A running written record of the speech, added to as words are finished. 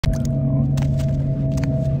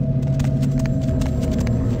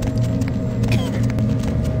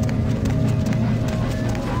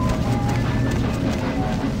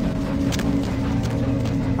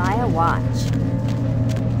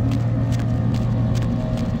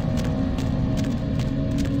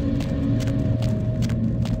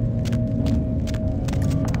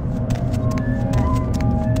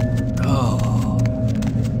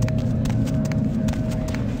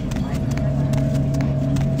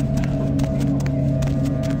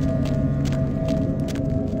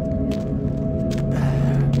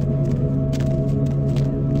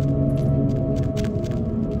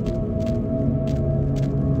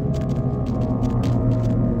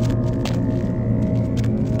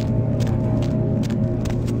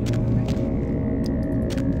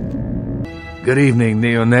Good evening,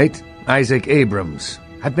 neonate. Isaac Abrams.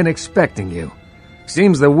 I've been expecting you.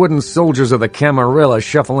 Seems the wooden soldiers of the Camarilla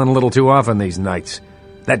shuffle in a little too often these nights.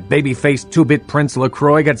 That baby-faced two-bit Prince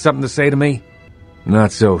LaCroix got something to say to me?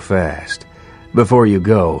 Not so fast. Before you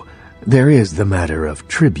go, there is the matter of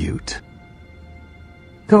tribute.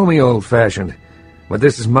 Call me old-fashioned, but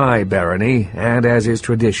this is my barony, and as is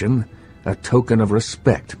tradition, a token of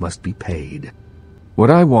respect must be paid.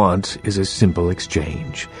 What I want is a simple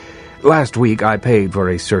exchange. Last week I paid for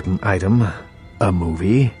a certain item, a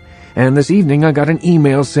movie, and this evening I got an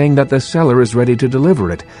email saying that the seller is ready to deliver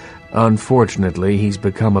it. Unfortunately, he's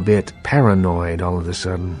become a bit paranoid all of a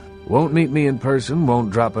sudden. Won't meet me in person, won't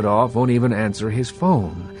drop it off, won't even answer his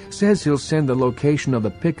phone. Says he'll send the location of the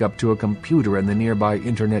pickup to a computer in the nearby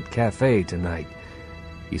internet cafe tonight.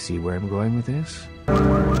 You see where I'm going with this?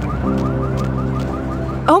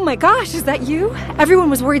 Oh my gosh, is that you? Everyone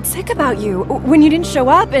was worried sick about you. When you didn't show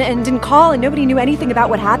up and didn't call and nobody knew anything about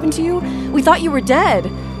what happened to you, we thought you were dead.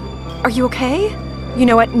 Are you okay? You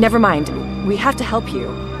know what? Never mind. We have to help you.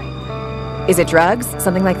 Is it drugs?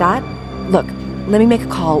 Something like that? Look, let me make a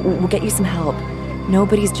call. We'll get you some help.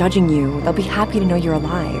 Nobody's judging you. They'll be happy to know you're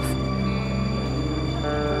alive.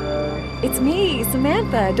 It's me,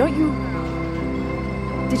 Samantha. Don't you...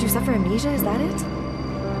 Did you suffer amnesia? Is that it?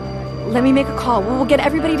 Let me make a call. We'll get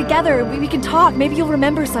everybody together. We can talk. Maybe you'll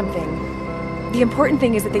remember something. The important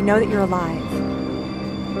thing is that they know that you're alive.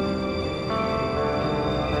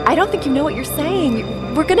 I don't think you know what you're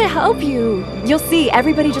saying. We're gonna help you. You'll see.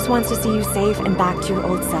 Everybody just wants to see you safe and back to your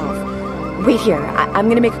old self. Wait here. I'm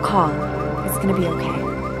gonna make a call. It's gonna be okay.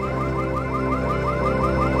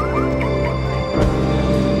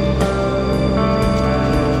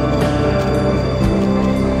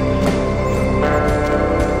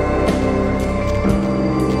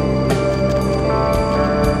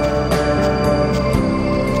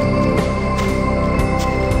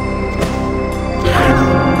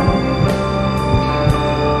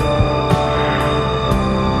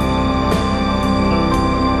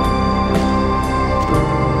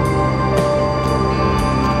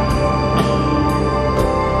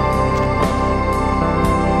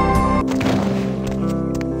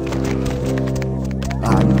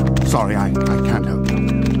 Sorry, I can't help you.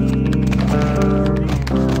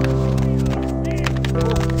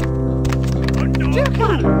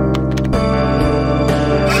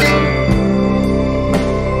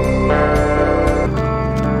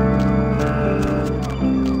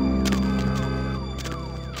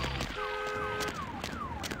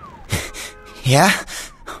 Yeah?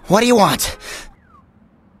 What do you want?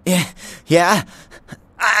 Yeah?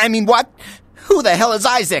 I mean, what? Who the hell is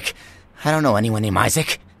Isaac? I don't know anyone named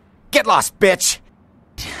Isaac. Get lost, bitch!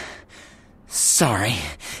 Sorry.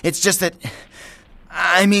 It's just that...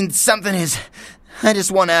 I mean, something is... I just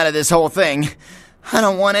want out of this whole thing. I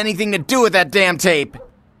don't want anything to do with that damn tape.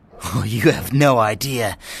 Oh, you have no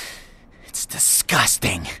idea. It's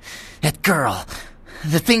disgusting. That girl.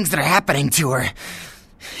 The things that are happening to her.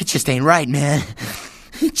 It just ain't right, man.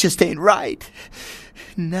 It just ain't right.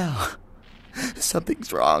 No.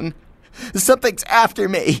 Something's wrong. Something's after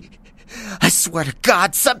me. I swear to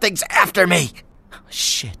God, something's after me! Oh,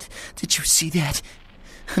 shit. Did you see that?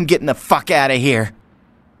 I'm getting the fuck out of here.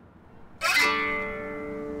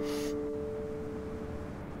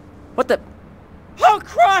 What the... Oh,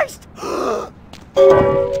 Christ!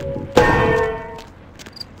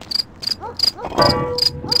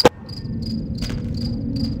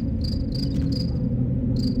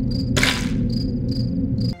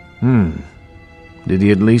 Did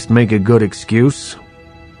he at least make a good excuse?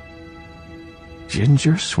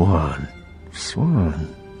 Ginger Swan.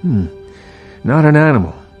 Not an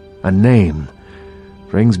animal. A name.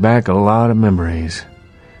 Brings back a lot of memories.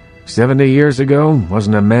 70 years ago,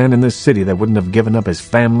 wasn't a man in this city that wouldn't have given up his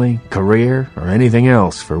family, career, or anything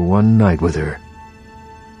else for one night with her.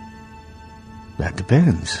 That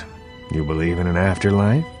depends. You believe in an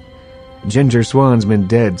afterlife? Ginger Swan's been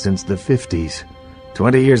dead since the 50s.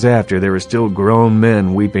 20 years after, there were still grown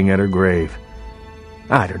men weeping at her grave.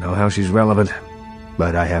 I don't know how she's relevant,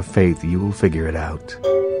 but I have faith you will figure it out.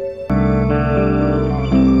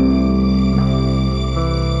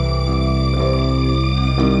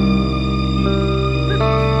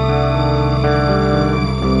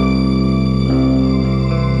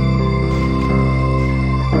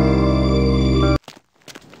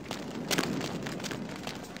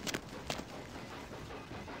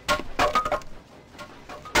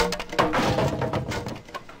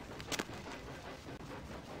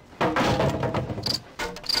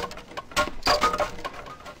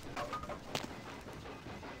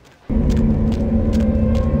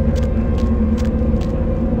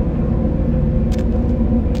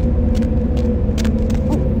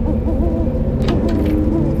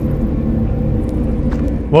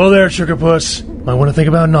 Well there, Sugarpuss. Might want to think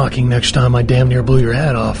about knocking next time I damn near blew your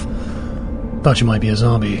hat off. Thought you might be a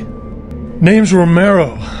zombie. Name's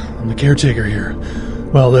Romero. I'm the caretaker here.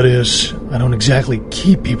 Well, that is, I don't exactly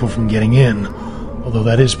keep people from getting in, although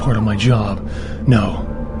that is part of my job. No,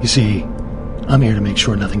 you see, I'm here to make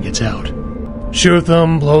sure nothing gets out. Shoot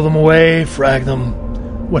them, blow them away, frag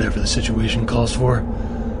them, whatever the situation calls for.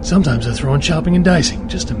 Sometimes I throw in chopping and dicing,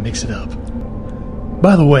 just to mix it up.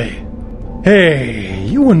 By the way, hey,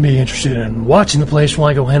 you wouldn't be interested in watching the place while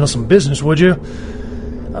I go handle some business, would you?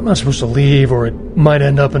 I'm not supposed to leave, or it might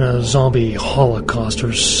end up in a zombie holocaust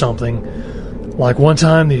or something. Like one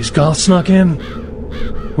time these goths snuck in.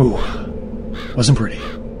 Ooh, wasn't pretty.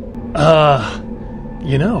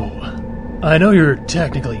 You know, I know you're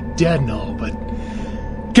technically dead and all, but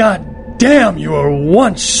god damn, you are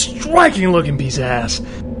one striking-looking piece of ass.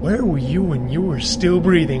 Where were you when you were still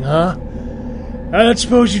breathing, huh? I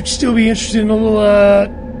suppose you'd still be interested in a little,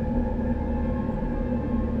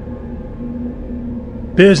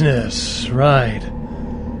 business, right.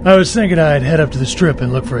 I was thinking I'd head up to the Strip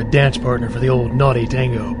and look for a dance partner for the old naughty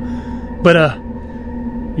tango. But,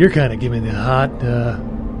 you're kind of giving me the hot,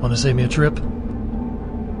 want to save me a trip?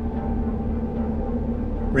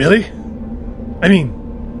 Really? I mean,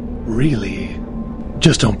 really?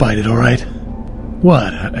 Just don't bite it, alright?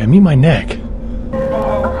 What? I mean my neck.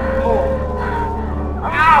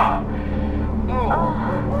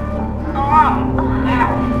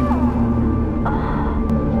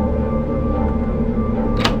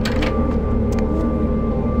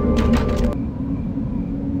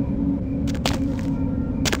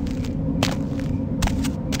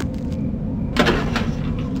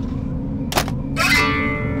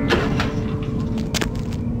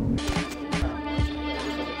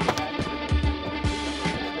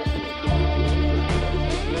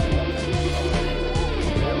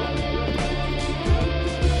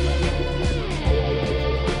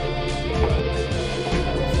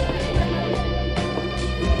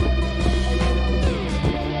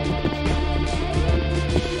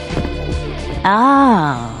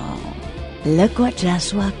 Oh, look what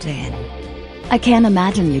just walked in. I can't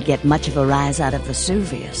imagine you'd get much of a rise out of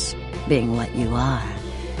Vesuvius, being what you are.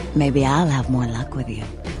 Maybe I'll have more luck with you.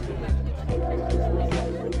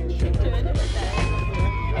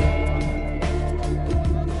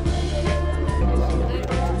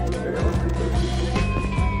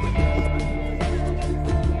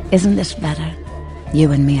 Isn't this better?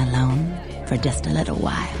 You and me alone, for just a little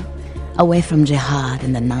while. Away from jihad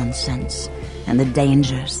and the nonsense and the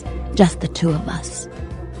dangers, just the two of us.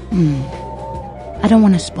 I don't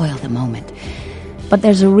want to spoil the moment, but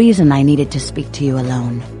there's a reason I needed to speak to you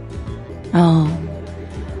alone. Oh,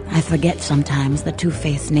 I forget sometimes the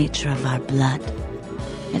two-faced nature of our blood.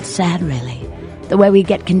 It's sad, really, the way we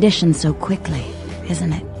get conditioned so quickly,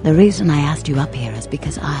 isn't it? The reason I asked you up here is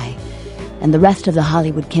because I and the rest of the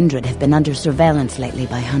Hollywood kindred have been under surveillance lately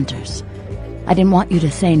by hunters. I didn't want you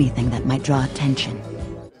to say anything that might draw attention.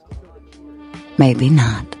 Maybe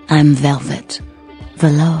not. I'm Velvet.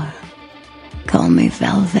 Velour. Call me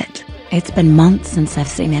Velvet. It's been months since I've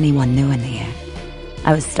seen anyone new in here.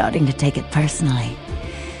 I was starting to take it personally.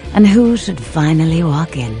 And who should finally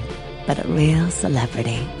walk in but a real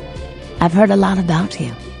celebrity? I've heard a lot about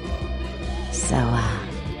you. So,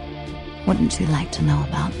 wouldn't you like to know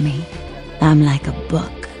about me? I'm like a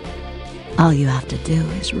book. All you have to do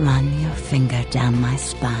is run your finger down my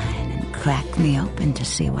spine and crack me open to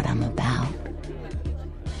see what I'm about.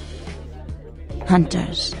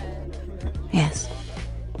 Hunters. Yes.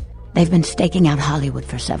 They've been staking out Hollywood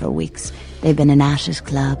for several weeks. They've been in Ash's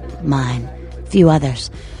club, mine, a few others.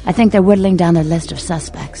 I think they're whittling down their list of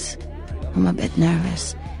suspects. I'm a bit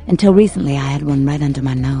nervous. Until recently, I had one right under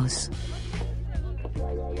my nose.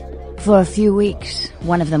 For a few weeks,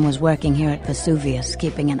 one of them was working here at Vesuvius,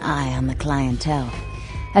 keeping an eye on the clientele.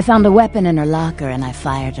 I found a weapon in her locker and I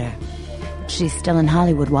fired her. She's still in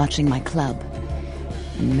Hollywood watching my club.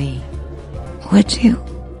 And me. Would you?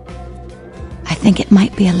 I think it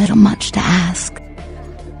might be a little much to ask.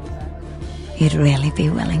 You'd really be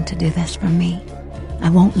willing to do this for me? I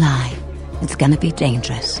won't lie. It's gonna be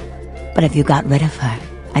dangerous. But if you got rid of her,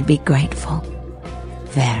 I'd be grateful.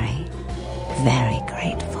 Very, very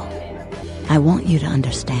grateful. I want you to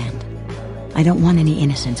understand. I don't want any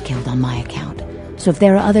innocents killed on my account. So if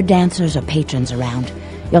there are other dancers or patrons around,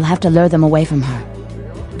 you'll have to lure them away from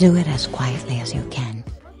her. Do it as quietly as you can.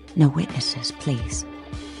 No witnesses, please.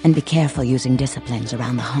 And be careful using disciplines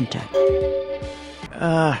around the hunter.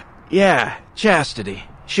 Yeah, Chastity.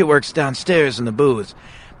 She works downstairs in the booth.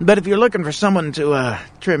 But if you're looking for someone to,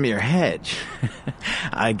 trim your hedge,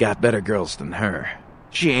 I got better girls than her.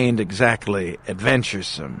 She ain't exactly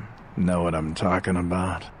adventuresome. Know what I'm talking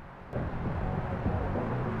about?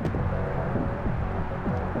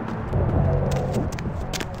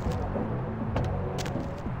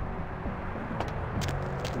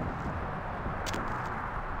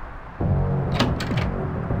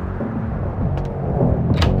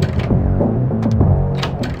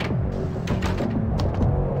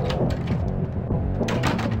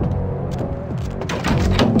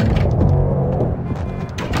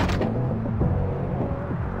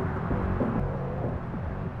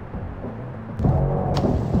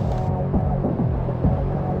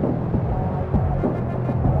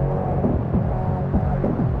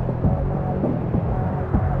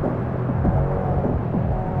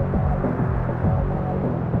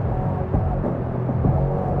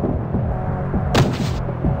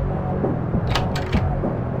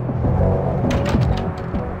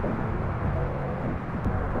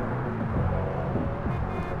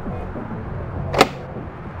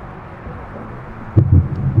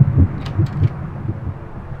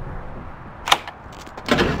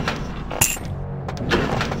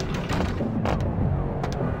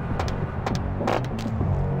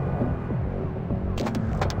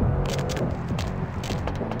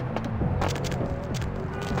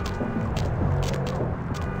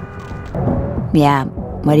 Yeah,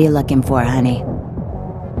 what are you looking for, honey?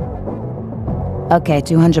 Okay,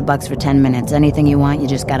 $200 for 10 minutes. Anything you want, you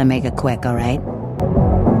just gotta make it quick, alright?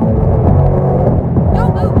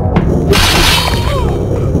 Don't move!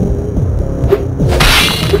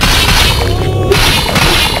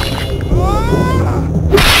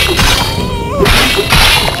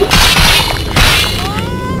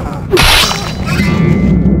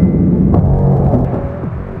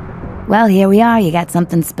 Well, here we are. You got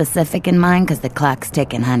something specific in mind? Because the clock's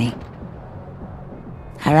ticking, honey.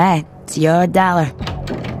 All right, it's your dollar.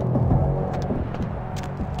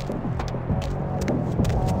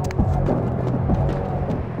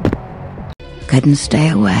 Couldn't stay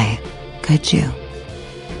away, could you?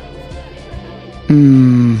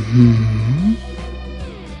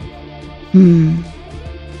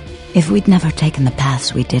 If we'd never taken the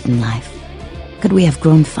paths we did in life, could we have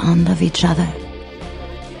grown fond of each other?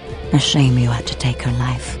 A shame you had to take her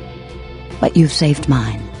life. But you saved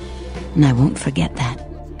mine, and I won't forget that.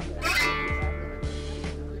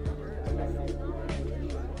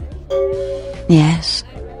 Yes,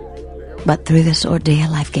 but through this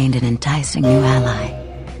ordeal I've gained an enticing new ally,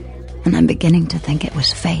 and I'm beginning to think it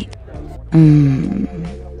was fate.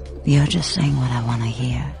 You're just saying what I want to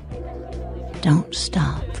hear. Don't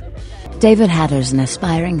stop. David Hatter's an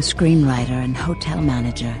aspiring screenwriter and hotel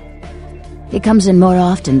manager. He comes in more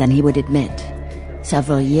often than he would admit.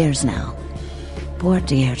 Several years now. Poor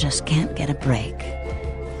dear just can't get a break.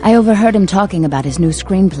 I overheard him talking about his new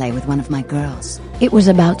screenplay with one of my girls. It was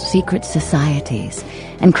about secret societies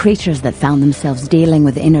and creatures that found themselves dealing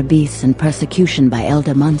with inner beasts and persecution by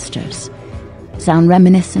elder monsters. Sound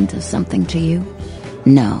reminiscent of something to you?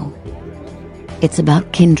 No. It's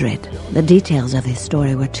about kindred. The details of his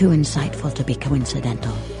story were too insightful to be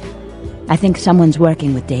coincidental. I think someone's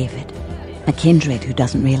working with David. A kindred who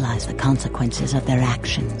doesn't realize the consequences of their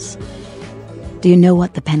actions. Do you know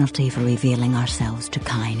what the penalty for revealing ourselves to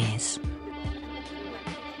Kine is?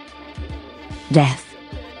 Death.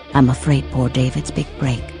 I'm afraid poor David's big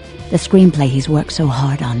break. The screenplay he's worked so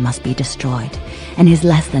hard on must be destroyed, and his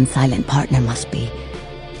less-than-silent partner must be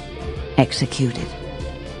executed.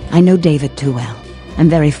 I know David too well. I'm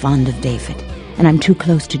very fond of David, and I'm too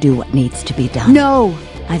close to do what needs to be done. No!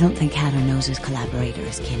 I don't think Hatter knows his collaborator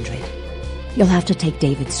is kindred. You'll have to take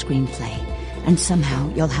David's screenplay, and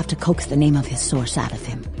somehow you'll have to coax the name of his source out of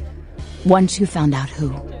him. Once you found out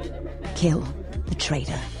who, kill the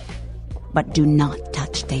traitor. But do not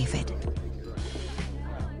touch David.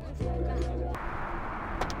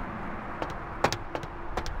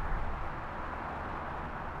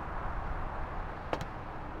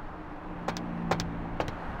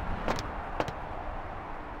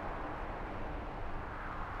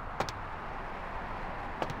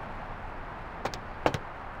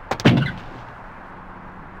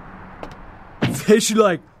 They should,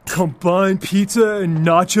 like, combine pizza and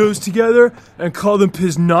nachos together and call them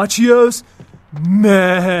piznachos?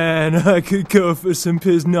 Man, I could go for some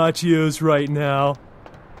piznachos right now.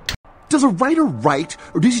 Does a writer write,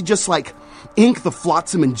 or does he just, like, ink the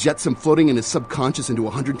flotsam and jetsam floating in his subconscious into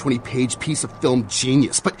a 120-page piece of film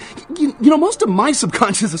genius? But, you know, most of my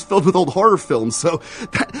subconscious is filled with old horror films, so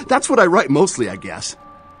that's what I write mostly, I guess.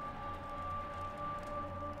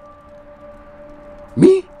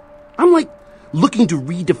 Me? I'm like looking to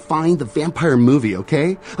redefine the vampire movie,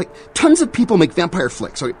 okay? Like, tons of people make vampire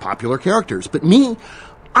flicks, okay, popular characters, but me,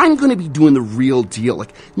 I'm gonna be doing the real deal.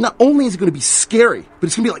 Like, not only is it gonna be scary, but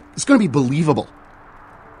it's gonna be believable.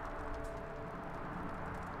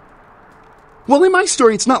 Well, in my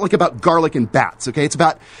story, it's not like about garlic and bats, okay? It's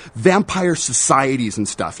about vampire societies and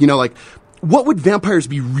stuff. You know, like, what would vampires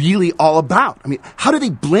be really all about? I mean, how do they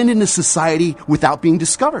blend into society without being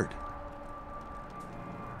discovered?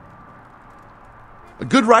 A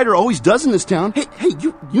good writer always does in this town. Hey,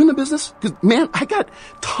 you in the business? Because, man, I got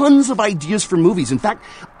tons of ideas for movies. In fact,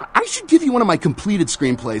 I should give you one of my completed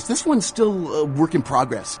screenplays. This one's still a work in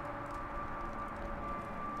progress.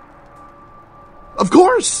 Of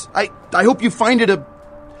course! I hope you find it a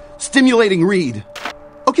stimulating read.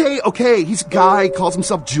 Okay, he's a guy, calls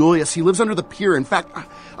himself Julius. He lives under the pier. In fact,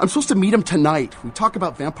 I'm supposed to meet him tonight. We talk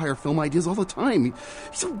about vampire film ideas all the time.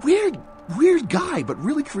 He's a weird guy, but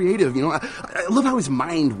really creative. You know, I love how his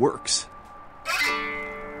mind works.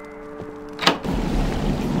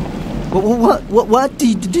 What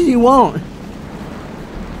do you want?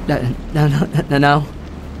 No.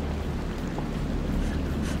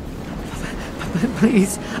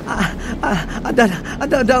 Please, I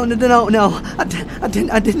don't know. I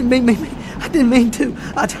didn't mean to.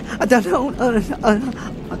 I don't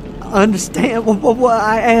understand what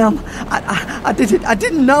I am. I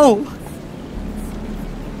didn't know.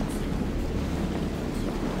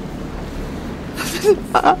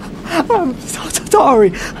 I'm so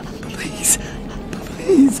sorry. Please,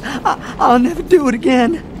 I'll never do it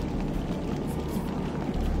again.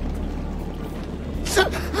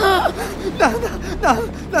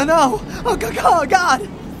 No. Oh, God.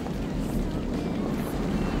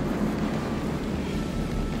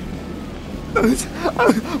 Please,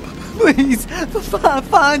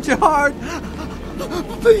 find your heart.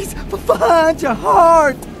 Please, find your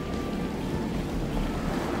heart.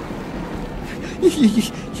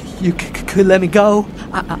 You could let me go.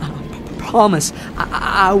 I promise.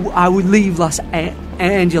 I would leave Los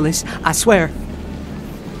Angeles. I swear.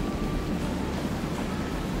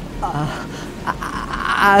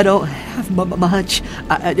 I don't have much.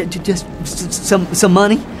 Just some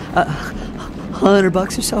money.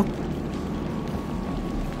 $100 or so.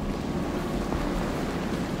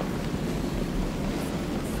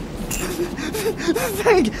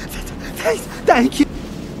 Thank you.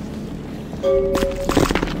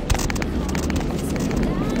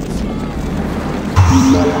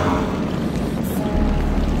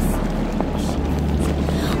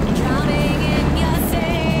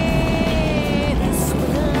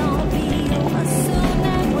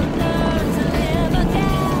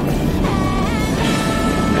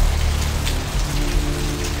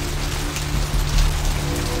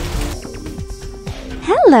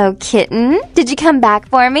 Hello, kitten. Did you come back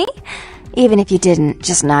for me? Even if you didn't,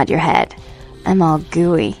 just nod your head. I'm all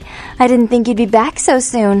gooey. I didn't think you'd be back so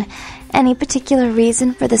soon. Any particular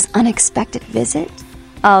reason for this unexpected visit?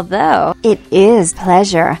 Although, it is a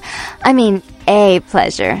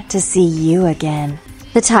pleasure to see you again.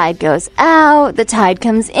 The tide goes out, the tide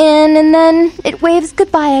comes in, and then it waves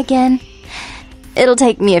goodbye again. It'll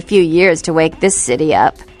take me a few years to wake this city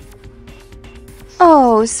up.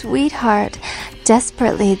 Oh, sweetheart,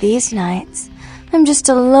 desperately these nights. I'm just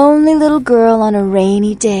a lonely little girl on a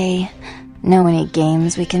rainy day. Know any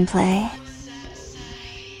games we can play?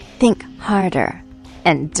 Think harder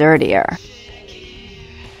and dirtier.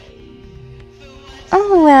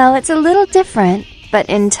 Oh, well, it's a little different, but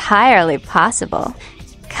entirely possible.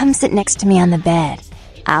 Come sit next to me on the bed.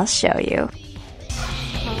 I'll show you.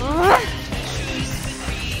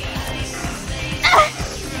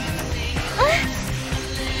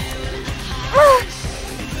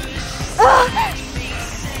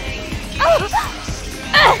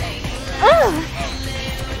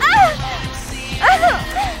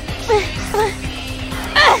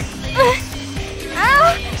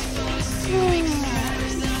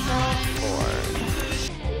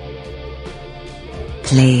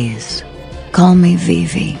 Please, call me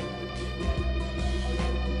Vivi.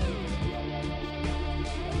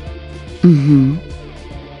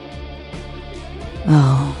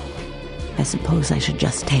 Oh, I suppose I should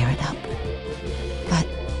just tear it up. But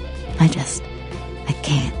I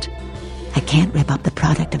can't. I can't rip up the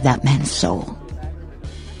product of that man's soul.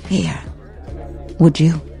 Here, would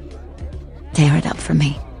you tear it up for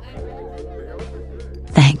me?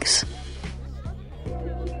 Thanks.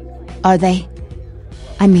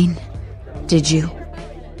 Did you?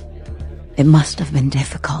 It must have been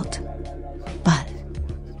difficult. But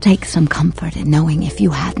take some comfort in knowing if you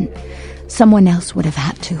hadn't, someone else would have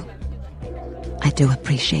had to. I do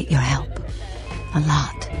appreciate your help. A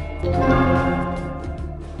lot.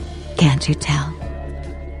 Can't you tell?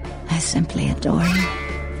 I simply adore you.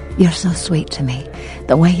 You're so sweet to me.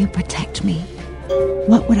 The way you protect me.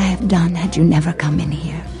 What would I have done had you never come in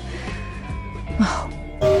here? Oh,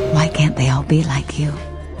 why can't they all be like you?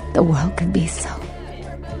 The world could be so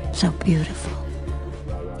beautiful.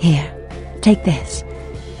 Here, take this.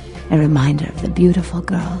 A reminder of the beautiful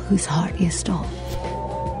girl whose heart you stole.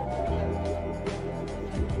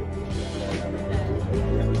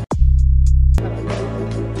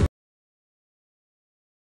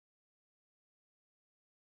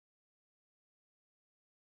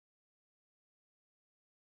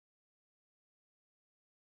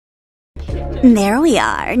 There we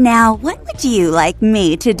are. Now, what would you like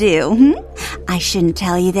me to do? I shouldn't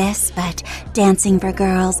tell you this, but dancing for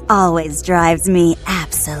girls always drives me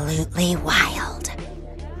absolutely wild.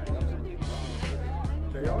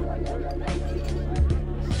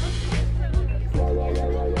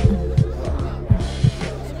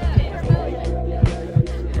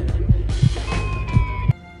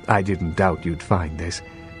 I didn't doubt you'd find this,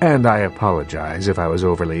 and I apologize if I was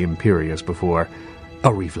overly imperious before.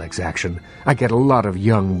 A reflex action. I get a lot of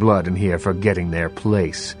young blood in here forgetting their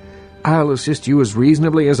place. I'll assist you as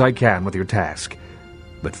reasonably as I can with your task.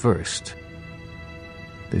 But first,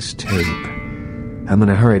 this tape. I'm in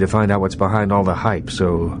a hurry to find out what's behind all the hype,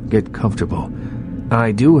 so get comfortable.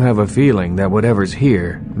 I do have a feeling that whatever's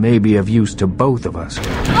here may be of use to both of us.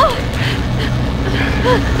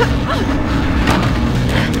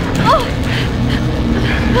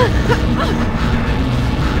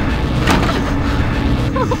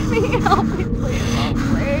 Help me, please. Oh,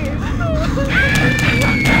 please.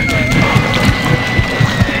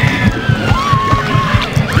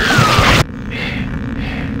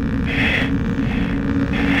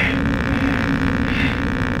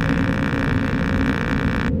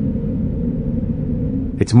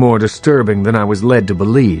 It's more disturbing than I was led to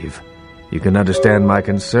believe. You can understand my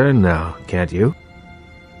concern now, can't you?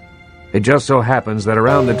 It just so happens that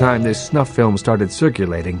around the time this snuff film started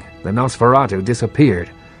circulating, the Nosferatu disappeared.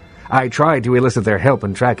 I tried to elicit their help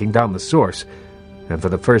in tracking down the source, and for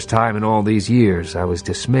the first time in all these years, I was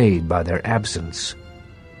dismayed by their absence.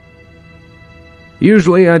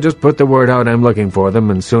 Usually, I just put the word out I'm looking for them,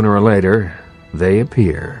 and sooner or later, they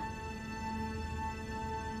appear.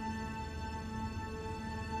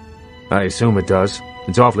 I assume it does.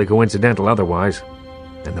 It's awfully coincidental otherwise.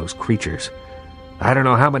 And those creatures. I don't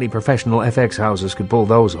know how many professional FX houses could pull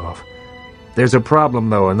those off. There's a problem,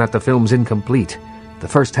 though, in that the film's incomplete. The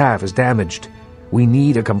first half is damaged. We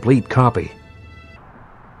need a complete copy.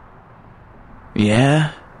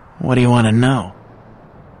 Yeah? What do you want to know?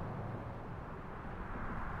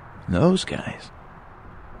 Those guys?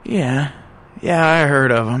 Yeah, I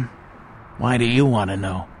heard of them. Why do you want to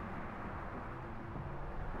know?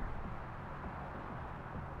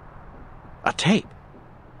 A tape?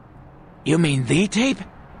 You mean the tape?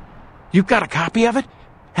 You've got a copy of it?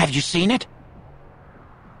 Have you seen it?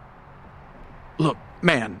 Look,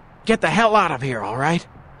 man, get the hell out of here, all right?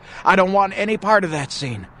 I don't want any part of that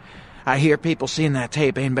scene. I hear people seeing that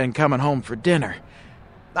tape ain't been coming home for dinner.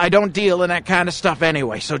 I don't deal in that kind of stuff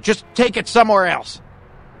anyway, so just take it somewhere else.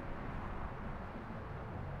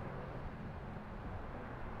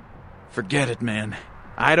 Forget it, man.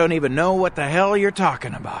 I don't even know what the hell you're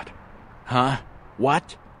talking about. Huh?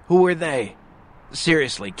 What? Who are they?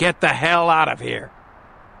 Seriously, get the hell out of here.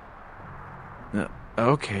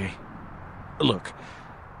 Okay. Look,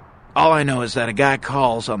 all I know is that a guy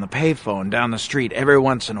calls on the payphone down the street every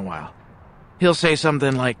once in a while. He'll say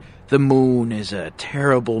something like, the moon is a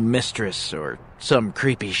terrible mistress, or some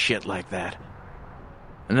creepy shit like that.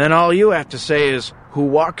 And then all you have to say is, who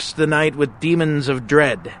walks the night with demons of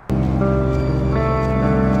dread? The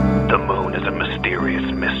moon is a mysterious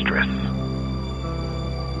mistress.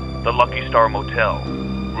 The Lucky Star Motel,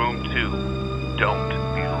 Room 2, don't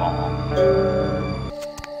be long.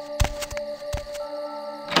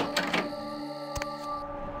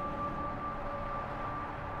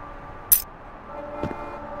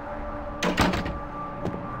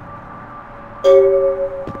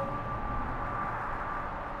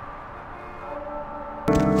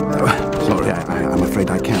 Sorry, I'm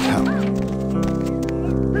afraid I can't help.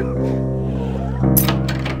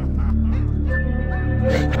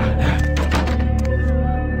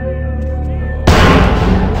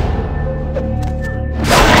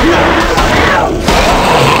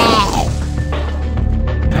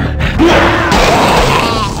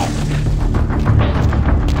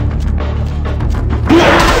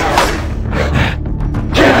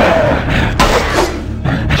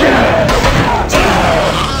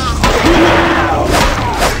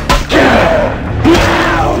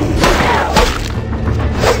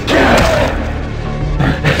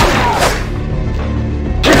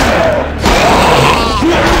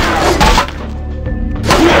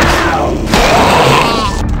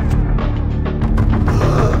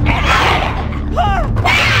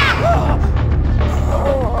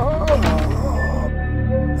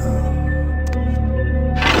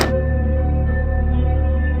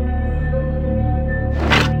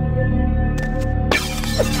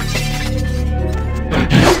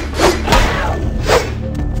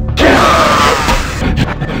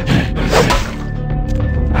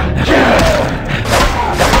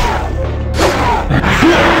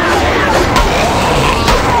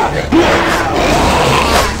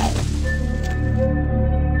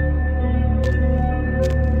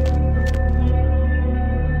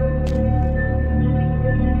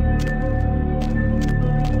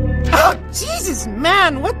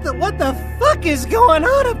 fuck is going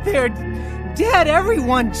on up there? Dead,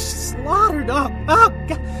 everyone slaughtered. Oh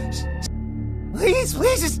God. Please,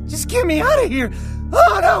 just get me out of here.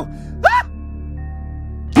 Oh no. Ah!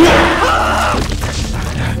 Ah!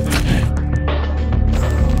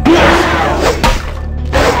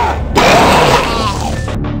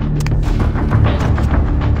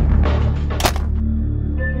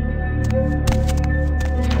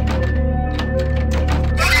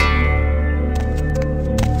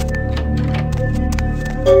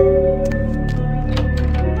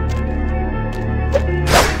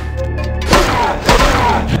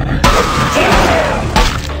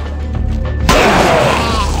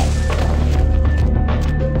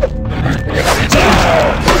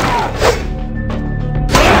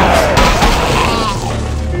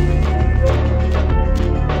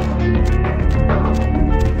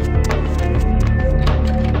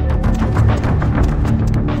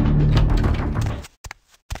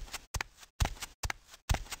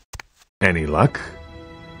 Any luck?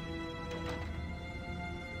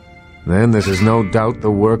 Then this is no doubt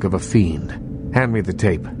the work of a fiend. Hand me the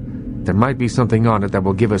tape. There might be something on it that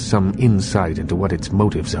will give us some insight into what its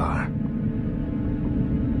motives are.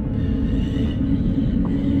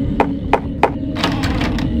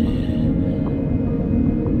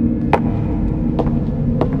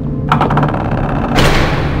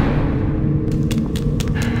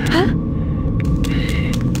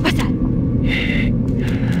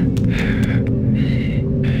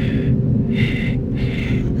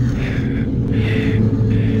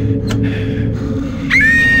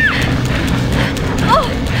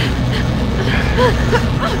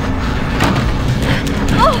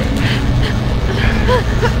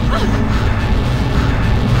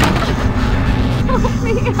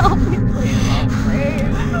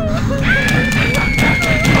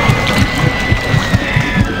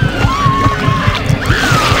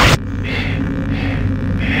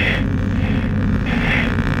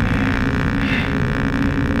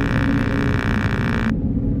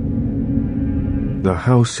 The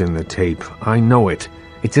house in the tape, I know it.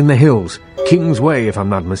 It's in the hills, King's Way if I'm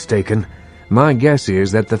not mistaken. My guess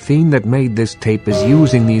is that the fiend that made this tape is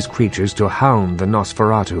using these creatures to hound the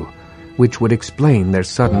Nosferatu, which would explain their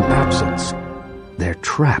sudden absence. They're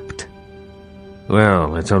trapped.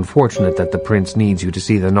 Well, it's unfortunate that the prince needs you to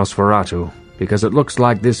see the Nosferatu, because it looks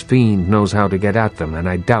like this fiend knows how to get at them, and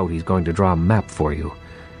I doubt he's going to draw a map for you.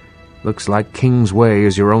 Looks like King's Way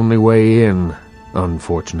is your only way in,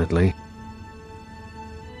 unfortunately.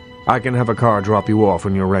 I can have a car drop you off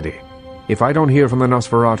when you're ready. If I don't hear from the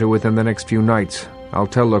Nosferatu within the next few nights, I'll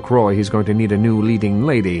tell LaCroix he's going to need a new leading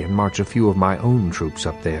lady and march a few of my own troops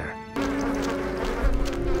up there.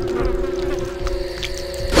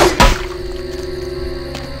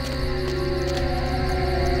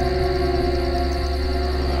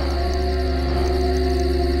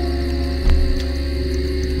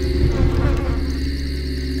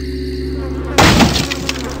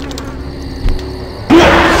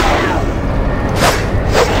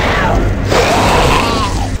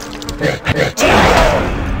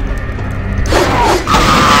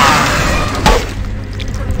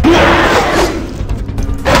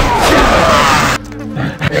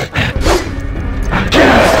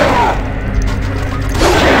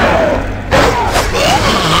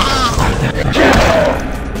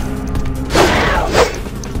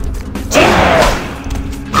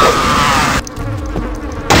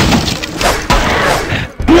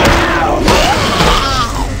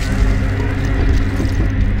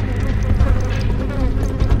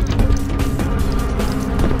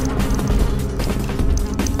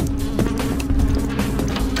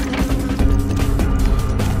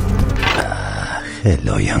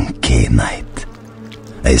 Hello, young K-Knight.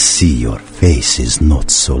 I see your face is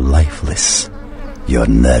not so lifeless. Your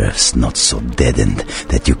nerves not so deadened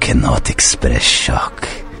that you cannot express shock.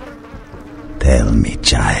 Tell me,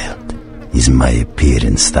 child, is my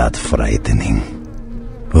appearance that frightening?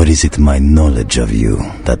 Or is it my knowledge of you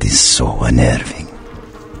that is so unnerving?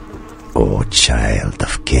 Oh, child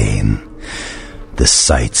of Cain, the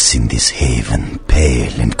sights in this haven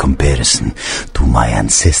pale in comparison to my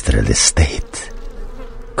ancestral estate.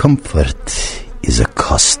 Comfort is a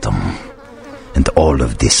custom, and all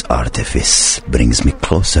of this artifice brings me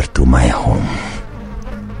closer to my home.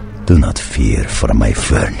 Do not fear for my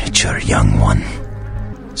furniture, young one.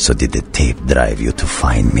 So did the tape drive you to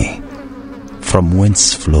find me? From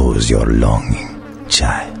whence flows your longing,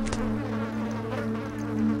 child?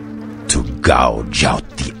 To gouge out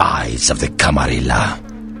the eyes of the Camarilla.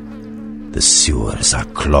 The sewers are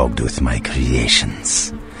clogged with my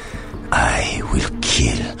creations. I will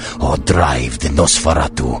kill or drive the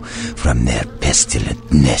Nosferatu from their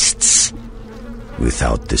pestilent nests.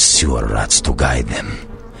 Without the sewer rats to guide them,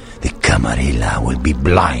 the Camarilla will be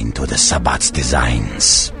blind to the Sabbat's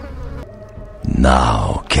designs.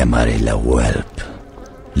 Now, Camarilla whelp,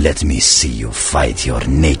 let me see you fight your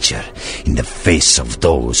nature in the face of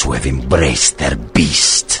those who have embraced their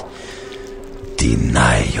beast.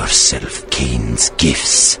 Deny yourself Cain's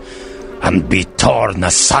gifts and be torn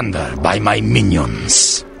asunder by my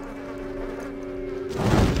minions.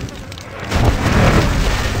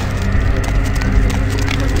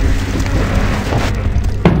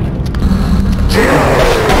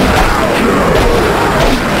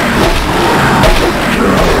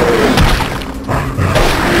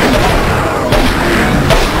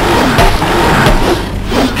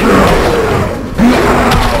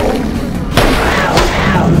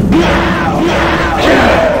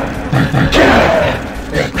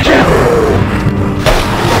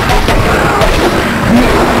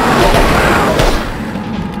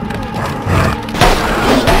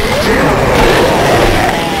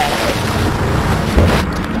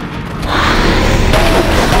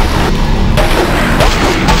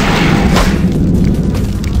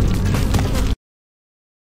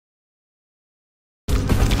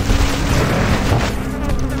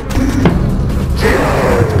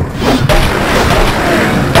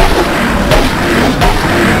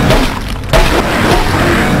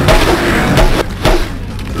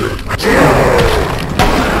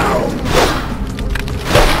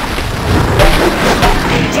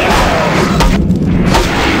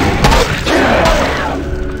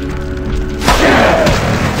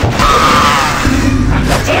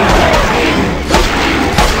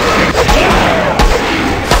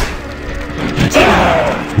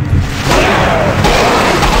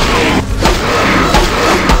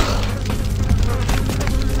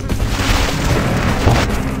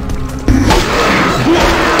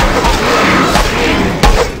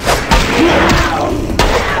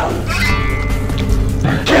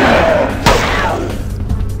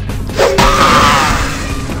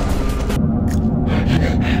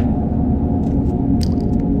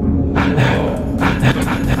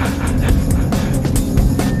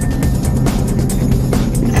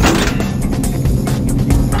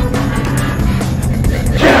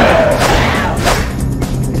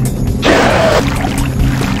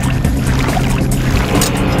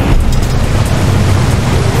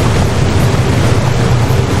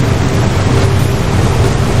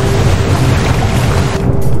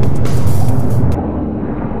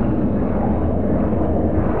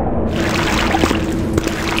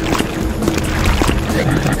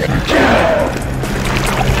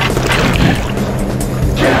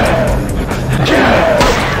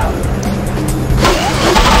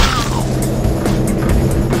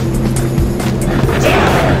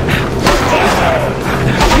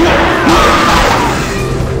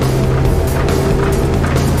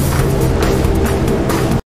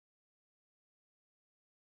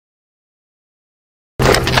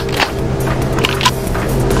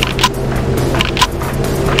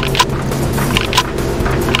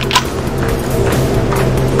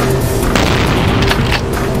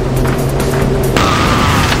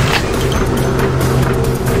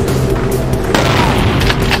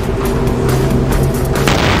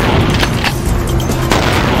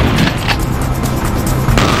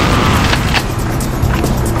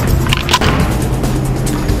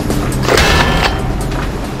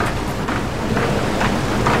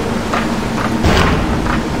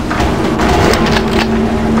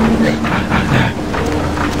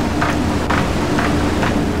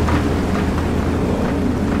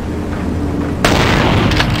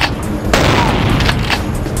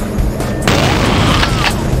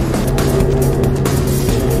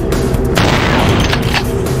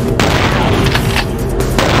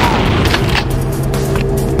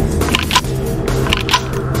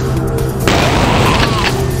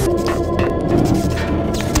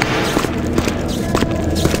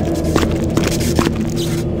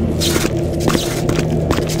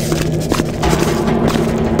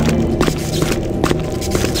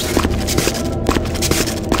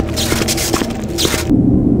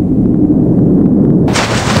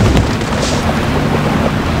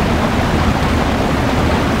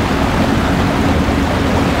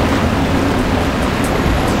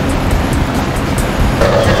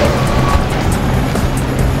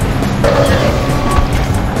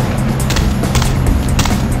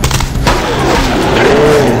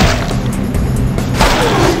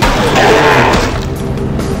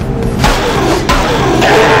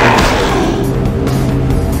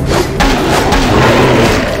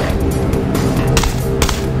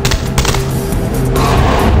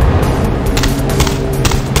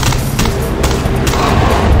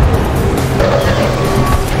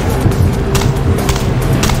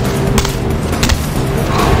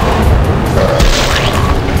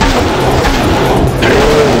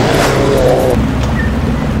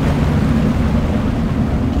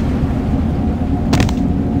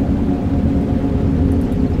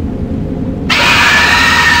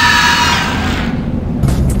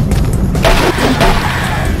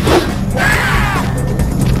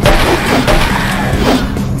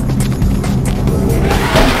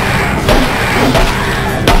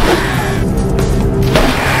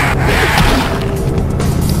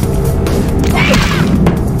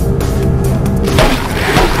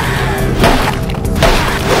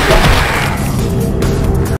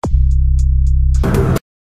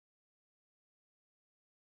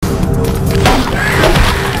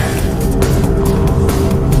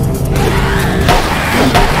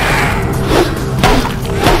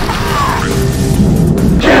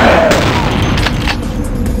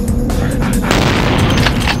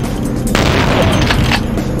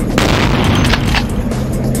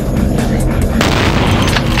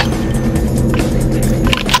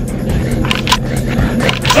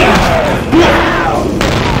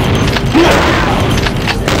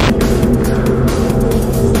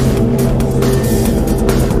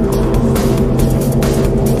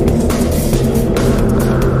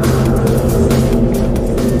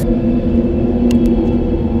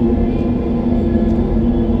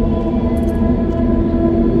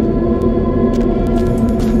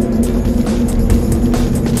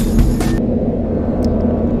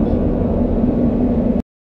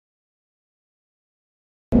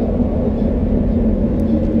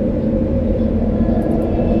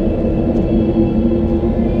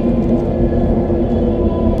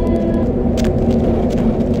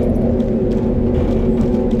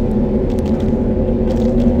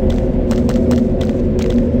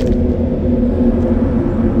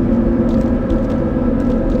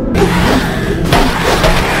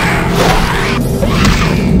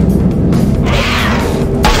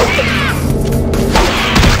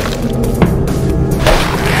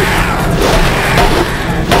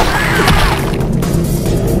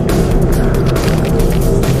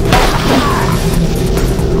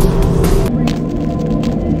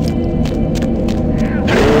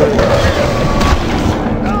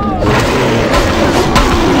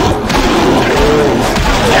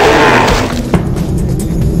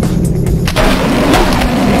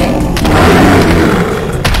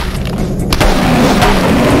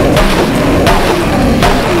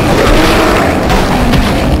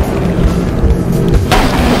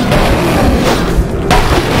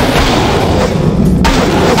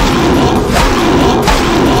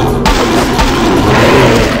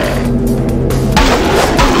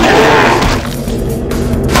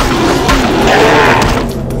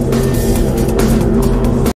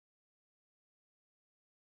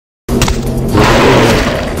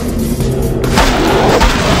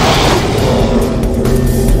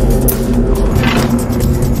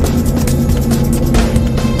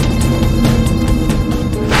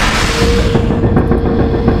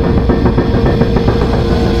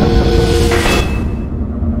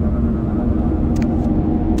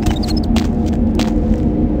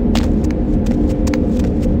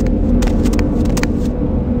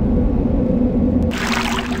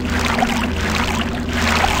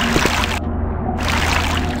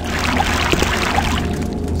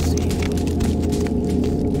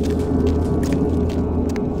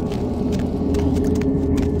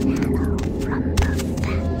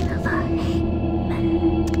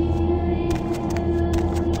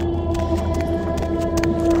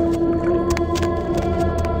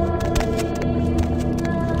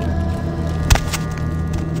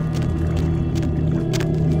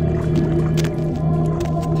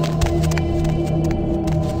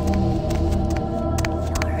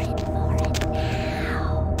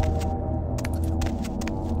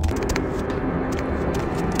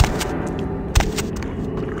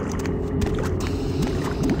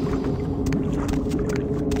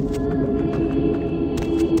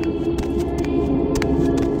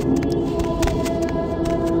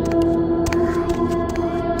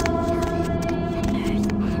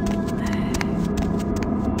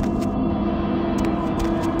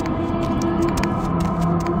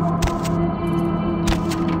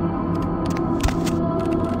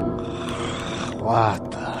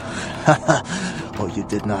 Oh, you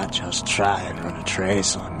did not just try and run a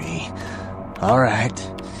trace on me.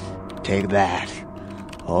 Alright, take that.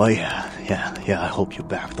 Oh yeah, I hope you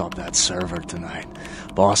backed up that server tonight.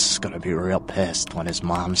 Boss is gonna be real pissed when his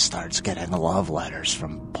mom starts getting love letters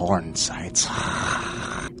from porn sites.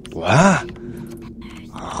 What?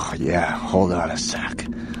 Oh yeah, hold on a sec.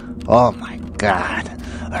 Oh my god,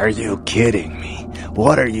 are you kidding me?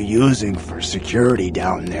 What are you using for security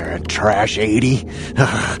down there at Trash 80?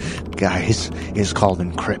 Guys, it's called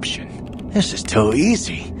encryption. This is too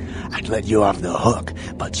easy. I'd let you off the hook,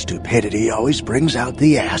 but stupidity always brings out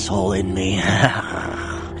the asshole in me.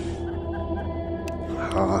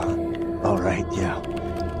 Alright, yeah.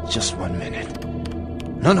 Just 1 minute.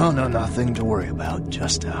 No, nothing to worry about.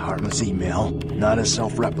 Just a harmless email. Not a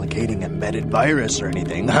self-replicating embedded virus or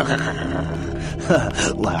anything.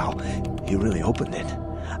 Wow, you really opened it.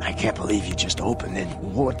 I can't believe you just opened it.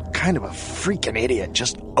 What kind of a freaking idiot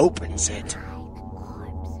just opens it?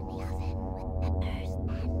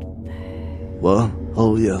 What?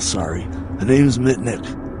 Oh yeah, sorry. The name's Mitnick.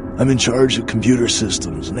 I'm in charge of computer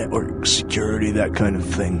systems, network security, that kind of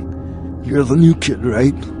thing. You're the new kid,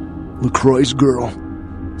 right? LaCroix's girl.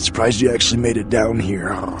 Surprised you actually made it down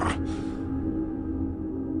here.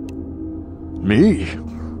 Me?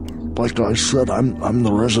 Like I said, I'm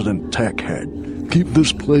the resident tech head. Keep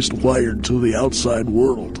this place wired to the outside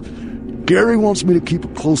world. Gary wants me to keep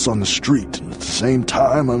it close on the street, and at the same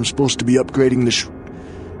time, I'm supposed to be upgrading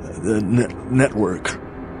the network.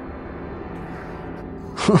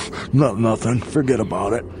 Nothing. Forget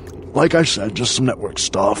about it. Like I said, just some network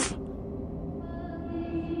stuff.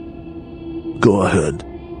 Go ahead.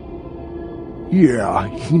 Yeah,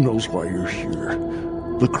 he knows why you're here.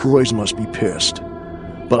 LaCroix must be pissed.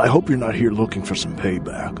 But I hope you're not here looking for some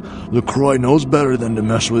payback. LaCroix knows better than to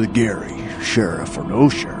mess with Gary, sheriff or no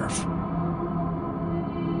sheriff.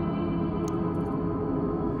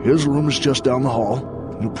 His room is just down the hall.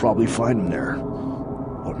 You'll probably find him there.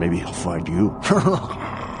 Or maybe he'll find you.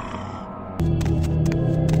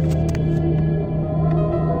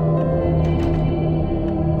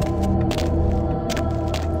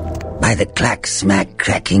 By the clack-smack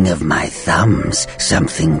cracking of my thumbs,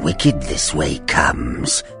 something wicked this way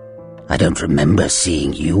comes. I don't remember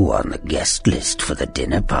seeing you on the guest list for the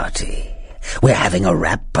dinner party. We're having a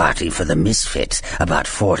wrap party for the Misfits about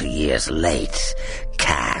 40 years late.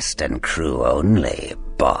 Cast and crew only,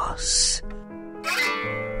 boss.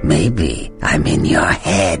 Maybe I'm in your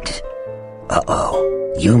head.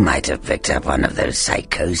 Uh-oh, you might have picked up one of those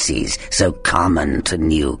psychoses so common to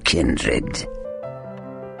new kindred.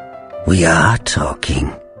 We are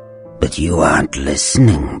talking, but you aren't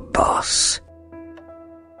listening, boss.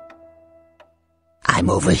 I'm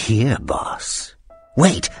over here, boss.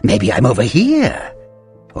 Wait, maybe I'm over here.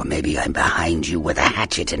 Or maybe I'm behind you with a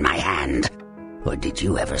hatchet in my hand. Or did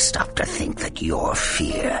you ever stop to think that your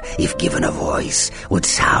fear, if given a voice, would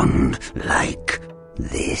sound like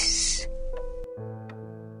this?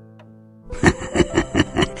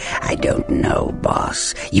 I don't know,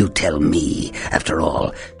 boss. You tell me. After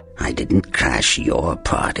all, I didn't crash your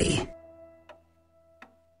party.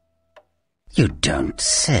 You don't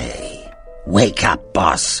say. Wake up,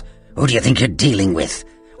 boss. Who do you think you're dealing with?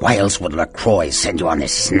 Why else would LaCroix send you on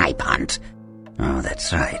this snipe hunt? Oh,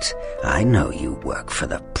 that's right. I know you work for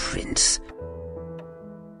the prince.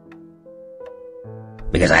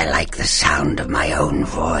 Because I like the sound of my own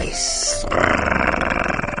voice.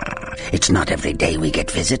 It's not every day we get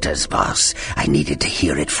visitors, boss. I needed to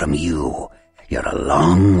hear it from you. You're a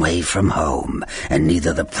long way from home, and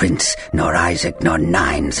neither the prince nor Isaac nor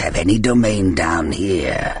Nines have any domain down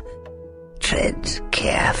here. Tread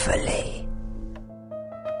carefully.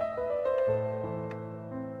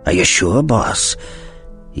 Are you sure, boss?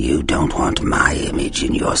 You don't want my image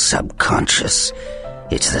in your subconscious.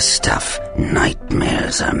 It's the stuff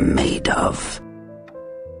nightmares are made of.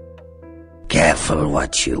 Careful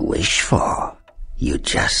what you wish for. You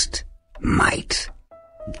just might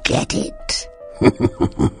get it.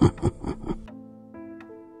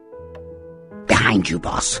 Behind you,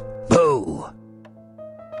 boss. Boo!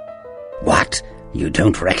 What? You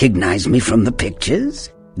don't recognize me from the pictures?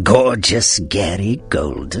 Gorgeous Gary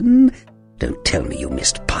Golden? Don't tell me you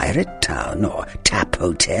missed Pirate Town or Tap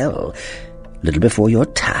Hotel. Little before your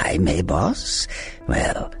time, eh, boss?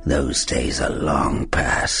 Well, those days are long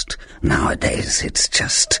past. Nowadays, it's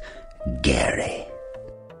just Gary.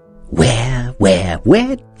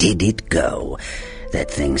 Where did it go? That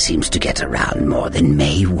thing seems to get around more than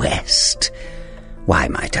Mae West. Why,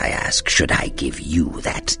 might I ask, should I give you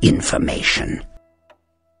that information?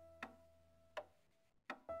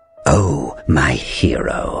 Oh, my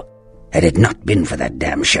hero. Had it not been for that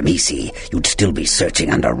damn Shamisi, you'd still be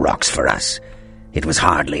searching under rocks for us. It was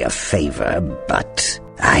hardly a favor, but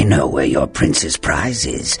I know where your prince's prize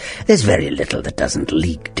is. There's very little that doesn't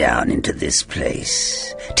leak down into this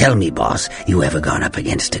place. Tell me, boss, you ever gone up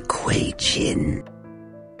against a Kuei Jin?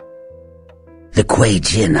 The Kuei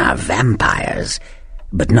Jin are vampires,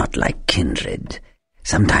 but not like kindred.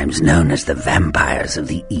 Sometimes known as the vampires of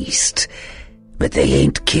the East. But they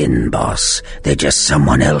ain't kin, boss. They're just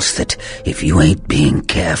someone else that, if you ain't being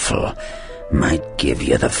careful, might give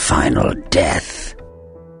you the final death.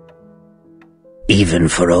 Even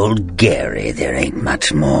for old Gary, there ain't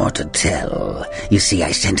much more to tell. You see,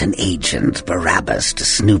 I sent an agent, Barabbas, to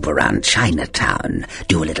snoop around Chinatown,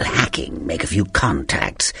 do a little hacking, make a few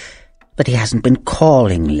contacts. But he hasn't been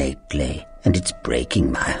calling lately, and it's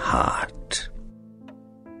breaking my heart.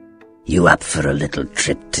 You up for a little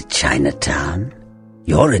trip to Chinatown?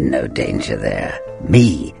 You're in no danger there.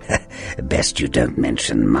 Me? Best you don't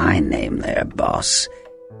mention my name there, boss.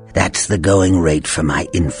 That's the going rate for my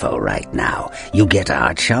info right now. You get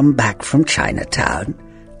our chum back from Chinatown,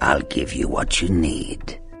 I'll give you what you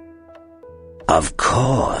need. Of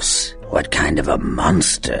course. What kind of a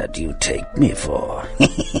monster do you take me for?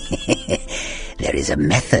 There is a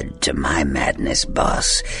method to my madness,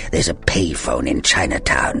 boss. There's a payphone in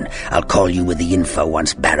Chinatown. I'll call you with the info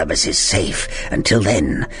once Barabbas is safe. Until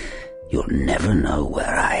then, you'll never know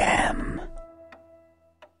where I am.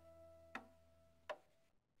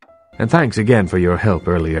 And thanks again for your help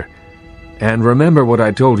earlier. And remember what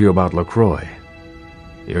I told you about LaCroix.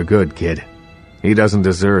 You're good, kid. He doesn't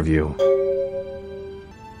deserve you.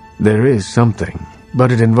 There is something,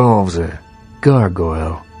 but it involves a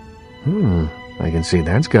gargoyle. I can see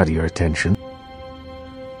that's got your attention.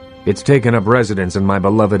 It's taken up residence in my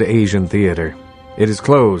beloved Asian theater. It is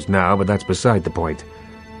closed now, but that's beside the point.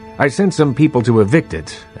 I sent some people to evict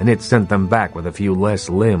it, and it sent them back with a few less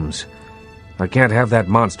limbs. I can't have that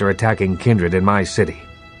monster attacking kindred in my city.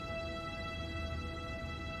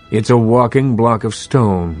 It's a walking block of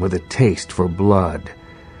stone with a taste for blood.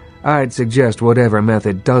 I'd suggest whatever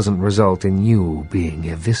method doesn't result in you being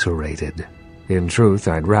eviscerated. In truth,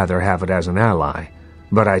 I'd rather have it as an ally,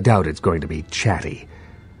 but I doubt it's going to be chatty.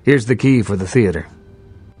 Here's the key for the theater.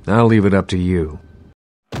 I'll leave it up to you.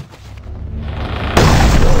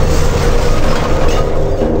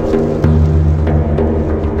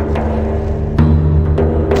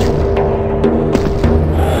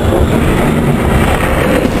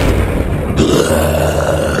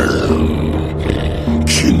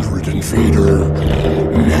 Kindred invader,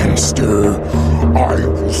 monster, I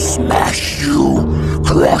will smash you,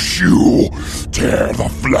 crush you, tear the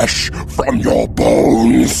flesh from your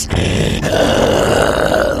bones.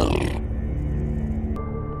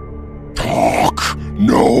 Talk,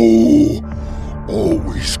 no.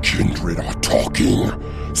 Always kindred are talking,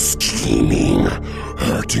 scheming,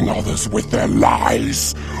 hurting others with their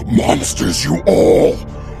lies. Monsters you all,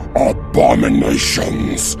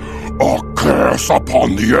 abominations, a curse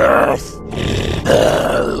upon the earth.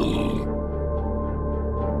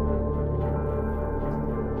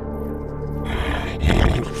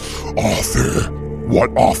 Arthur, what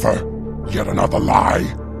offer? Yet another lie.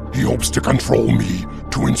 He hopes to control me,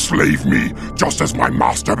 to enslave me, just as my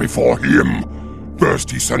master before him. First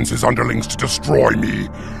he sends his underlings to destroy me,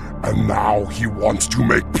 and now he wants to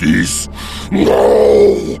make peace.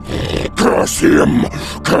 No! Curse him!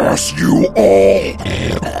 Curse you all!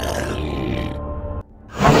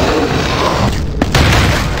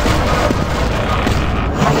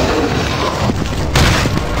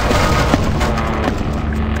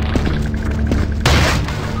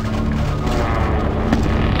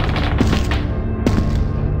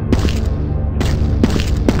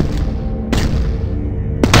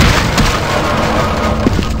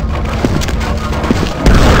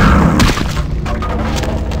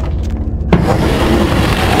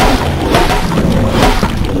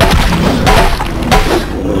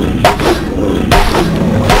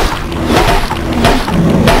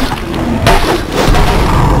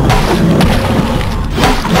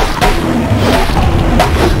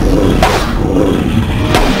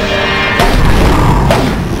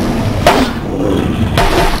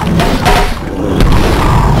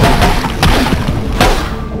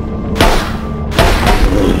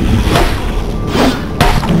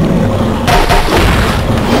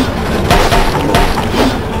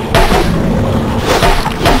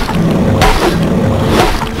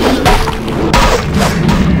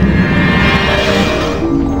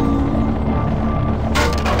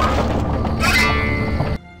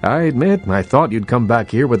 I admit, I thought you'd come back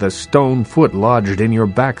here with a stone foot lodged in your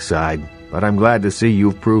backside, but I'm glad to see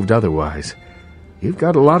you've proved otherwise. you've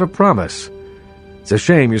got a lot of promise. It's a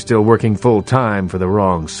shame you're still working full-time for the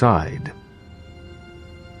wrong side.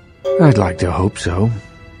 I'd like to hope so.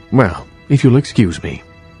 Well, if you'll excuse me.